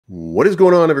What is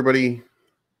going on, everybody?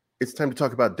 It's time to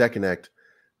talk about Decanect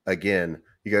again.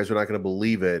 You guys are not going to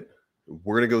believe it.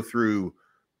 We're going to go through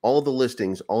all the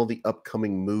listings, all the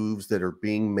upcoming moves that are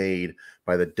being made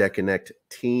by the Decanect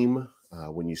team.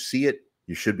 When you see it,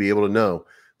 you should be able to know.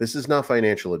 This is not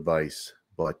financial advice,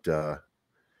 but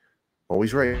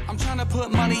always right. I'm trying to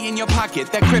put money in your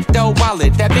pocket, that crypto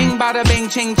wallet, that bing bada bing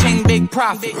ching ching big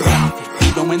profit.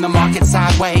 Even when the market's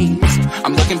sideways,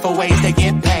 I'm looking for ways to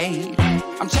get paid.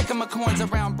 I'm checking my coins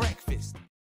around breakfast.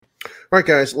 All right,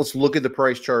 guys, let's look at the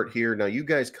price chart here. Now, you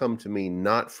guys come to me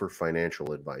not for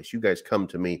financial advice. You guys come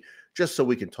to me just so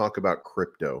we can talk about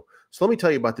crypto. So let me tell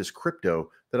you about this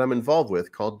crypto that I'm involved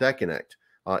with called Decanect.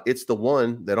 It's the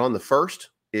one that on the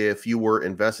first, if you were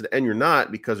invested, and you're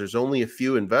not because there's only a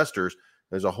few investors,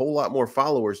 there's a whole lot more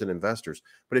followers than investors.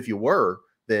 But if you were,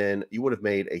 then you would have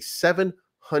made a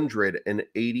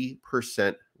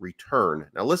 780% return.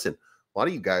 Now, listen, a lot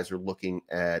of you guys are looking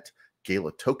at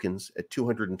Gala tokens at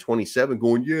 227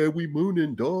 going, yeah, we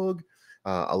mooning, dog.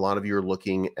 A lot of you are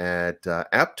looking at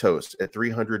Aptos at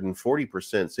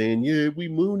 340% saying, yeah, we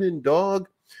mooning, dog.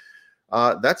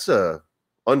 That's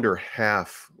under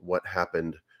half what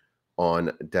happened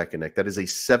on Decanect. That is a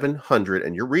 700,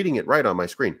 and you're reading it right on my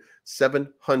screen,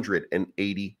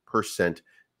 780%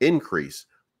 increase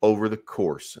over the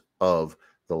course of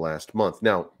the last month.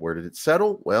 Now, where did it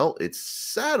settle? Well, it's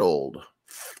settled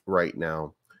right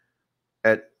now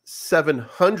at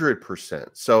 700%.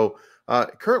 So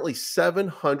currently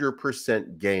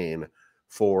 700% gain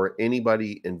for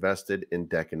anybody invested in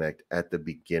Decanect at the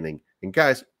beginning. And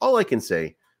guys, all I can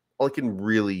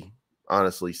really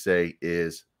honestly say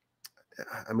is,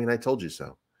 I mean, I told you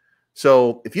so.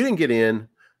 So if you didn't get in,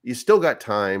 you still got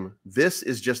time. This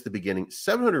is just the beginning.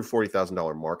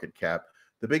 $740,000 market cap.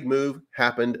 The big move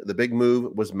happened. The big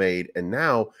move was made. And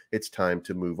now it's time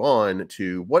to move on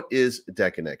to what is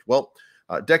Decanect. Well,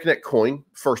 Decanect Coin,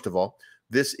 first of all,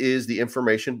 this is the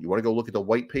information. You want to go look at the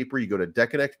white paper. You go to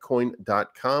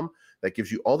decanectcoin.com. That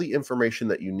gives you all the information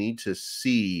that you need to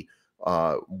see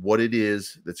what it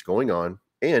is that's going on.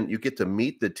 And you get to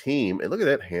meet the team. And look at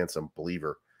that handsome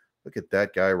believer. Look at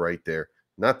that guy right there.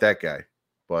 Not that guy,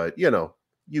 but you know,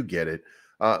 you get it.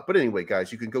 But anyway,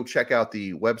 guys, you can go check out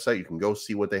the website. You can go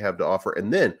see what they have to offer.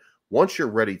 And then once you're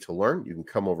ready to learn, you can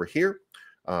come over here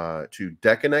to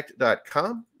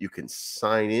decanect.com. You can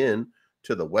sign in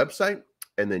to the website,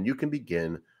 and then you can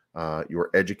begin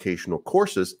your educational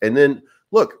courses. And then,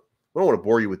 look, I don't want to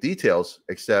bore you with details,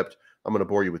 except I'm going to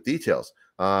bore you with details.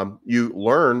 You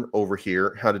learn over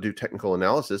here how to do technical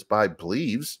analysis by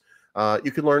Bleeves.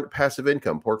 You can learn passive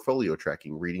income, portfolio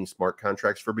tracking, reading smart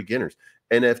contracts for beginners,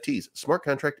 NFTs, smart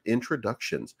contract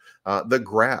introductions, the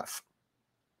graph,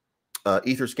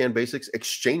 Etherscan basics,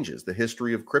 exchanges, the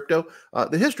history of crypto.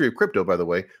 The history of crypto, by the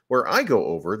way, where I go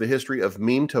over the history of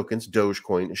meme tokens,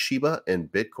 Dogecoin, Shiba, and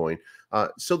Bitcoin,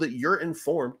 so that you're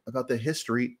informed about the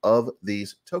history of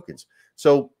these tokens.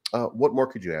 So what more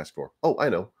could you ask for? Oh, I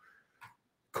know.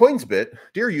 Coinsbit,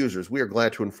 dear users, we are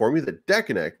glad to inform you that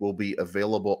Decanect will be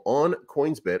available on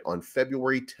Coinsbit on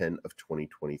February 10 of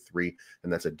 2023,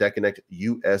 and that's a Decanect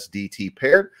USDT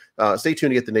paired. Stay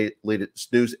tuned to get the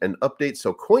latest news and updates.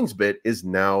 So Coinsbit is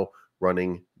now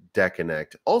running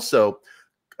Decanect. Also,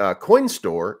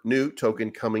 CoinStore, new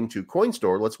token coming to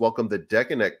CoinStore. Let's welcome the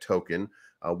Decanect token.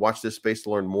 Watch this space to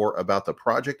learn more about the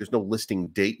project. There's no listing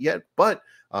date yet, but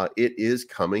it is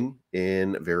coming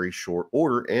in very short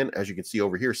order. And as you can see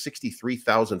over here,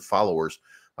 63,000 followers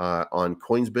on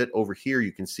Coinsbit. Over here,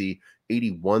 you can see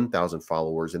 81,000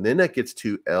 followers. And then that gets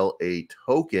to LA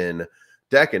Token.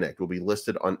 Decanect will be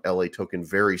listed on LA Token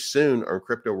very soon. Earn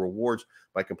crypto rewards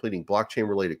by completing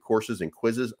blockchain-related courses and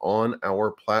quizzes on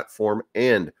our platform.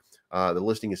 And the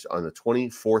listing is on the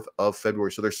 24th of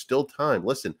February. So there's still time.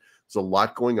 Listen, there's a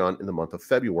lot going on in the month of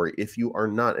February. If you are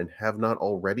not and have not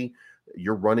already,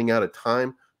 you're running out of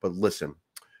time. But listen,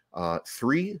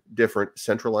 3 different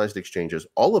centralized exchanges,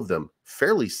 all of them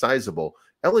fairly sizable.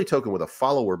 LA Token with a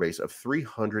follower base of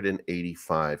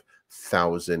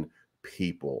 385,000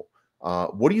 people.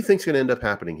 What do you think is going to end up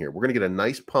happening here? We're going to get a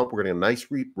nice pump. We're going to get a nice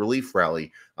relief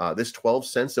rally. This 12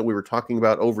 cents that we were talking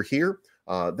about over here,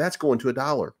 that's going to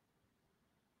 $1.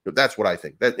 That's what I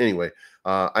think. Anyway,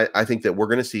 I think that we're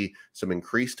going to see some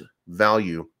increased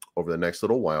value over the next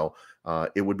little while.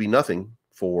 It would be nothing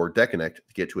for Decanect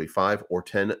to get to a $5 or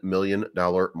 $10 million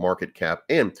market cap.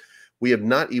 And we have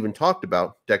not even talked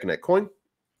about Decanect Coin,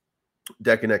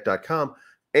 Decanect.com,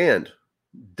 and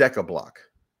Decablock.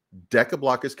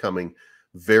 Decablock is coming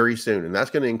very soon, and that's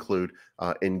going to include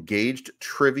engaged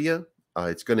trivia.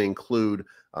 It's going to include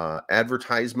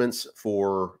advertisements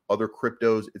for other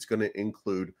cryptos. It's going to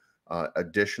include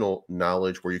additional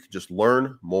knowledge where you can just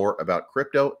learn more about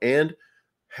crypto and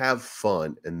have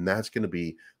fun. And that's going to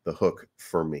be the hook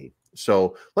for me.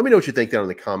 So let me know what you think down in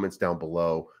the comments down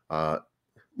below.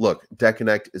 Look,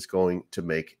 Decanect is going to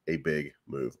make a big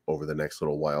move over the next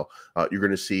little while. You're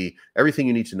going to see everything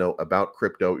you need to know about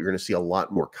crypto. You're going to see a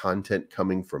lot more content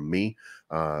coming from me,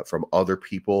 from other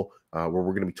people, where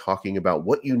we're going to be talking about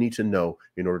what you need to know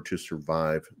in order to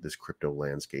survive this crypto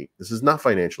landscape. This is not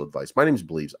financial advice. My name is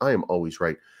Bleeves. I am always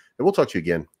right. And we'll talk to you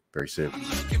again very soon. I'm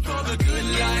looking for the good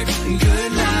life,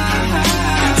 good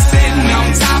life. Sitting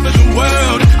on top of the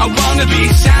world, I wanna